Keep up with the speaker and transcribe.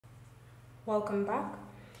Welcome back,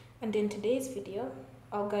 and in today's video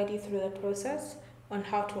I'll guide you through the process on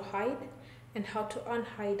how to hide and how to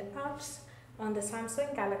unhide apps on the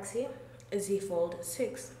Samsung Galaxy Z Fold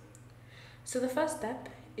 6. So the first step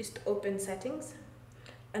is to open settings,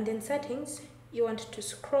 and in settings you want to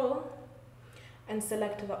scroll and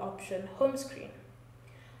select the option home screen.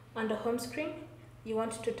 Under home screen you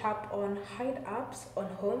want to tap on hide apps on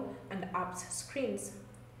home and apps screens.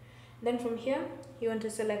 Then from here, you want to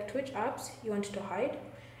select which apps you want to hide,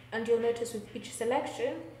 and you'll notice with each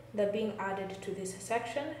selection, they're being added to this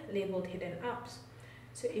section labeled hidden apps.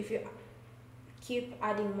 So if you keep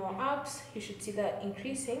adding more apps, you should see that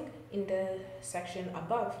increasing in the section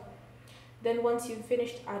above. Then once you've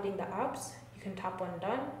finished adding the apps, you can tap on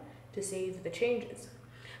done to save the changes.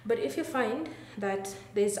 But if you find that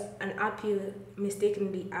there's an app you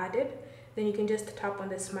mistakenly added, then you can just tap on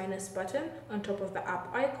this minus button on top of the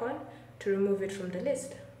app icon to remove it from the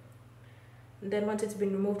list. Then once it's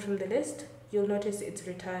been removed from the list, you'll notice it's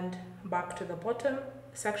returned back to the bottom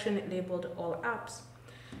section labeled all apps.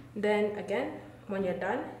 Then again, when you're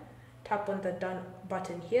done, tap on the done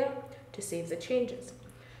button here to save the changes.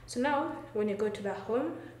 So now when you go to the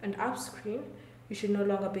home and app screen, you should no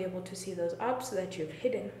longer be able to see those apps that you've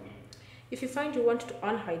hidden. If you find you want to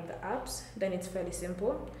unhide the apps, then it's fairly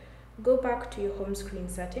simple. Go back to your home screen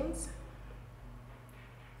settings,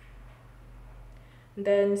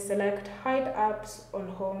 then select hide apps on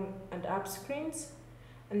home and app screens,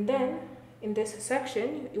 and then in this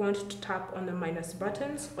section you want to tap on the minus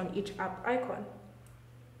buttons on each app icon.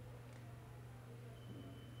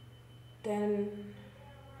 Then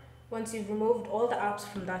once you've removed all the apps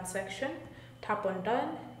from that section, tap on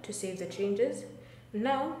done to save the changes.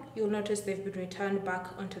 Now you'll notice they've been returned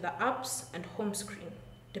back onto the apps and home screen,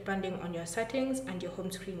 depending on your settings and your home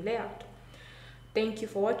screen layout. Thank you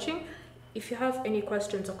for watching. If you have any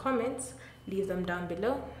questions or comments, leave them down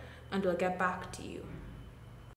below and we'll get back to you.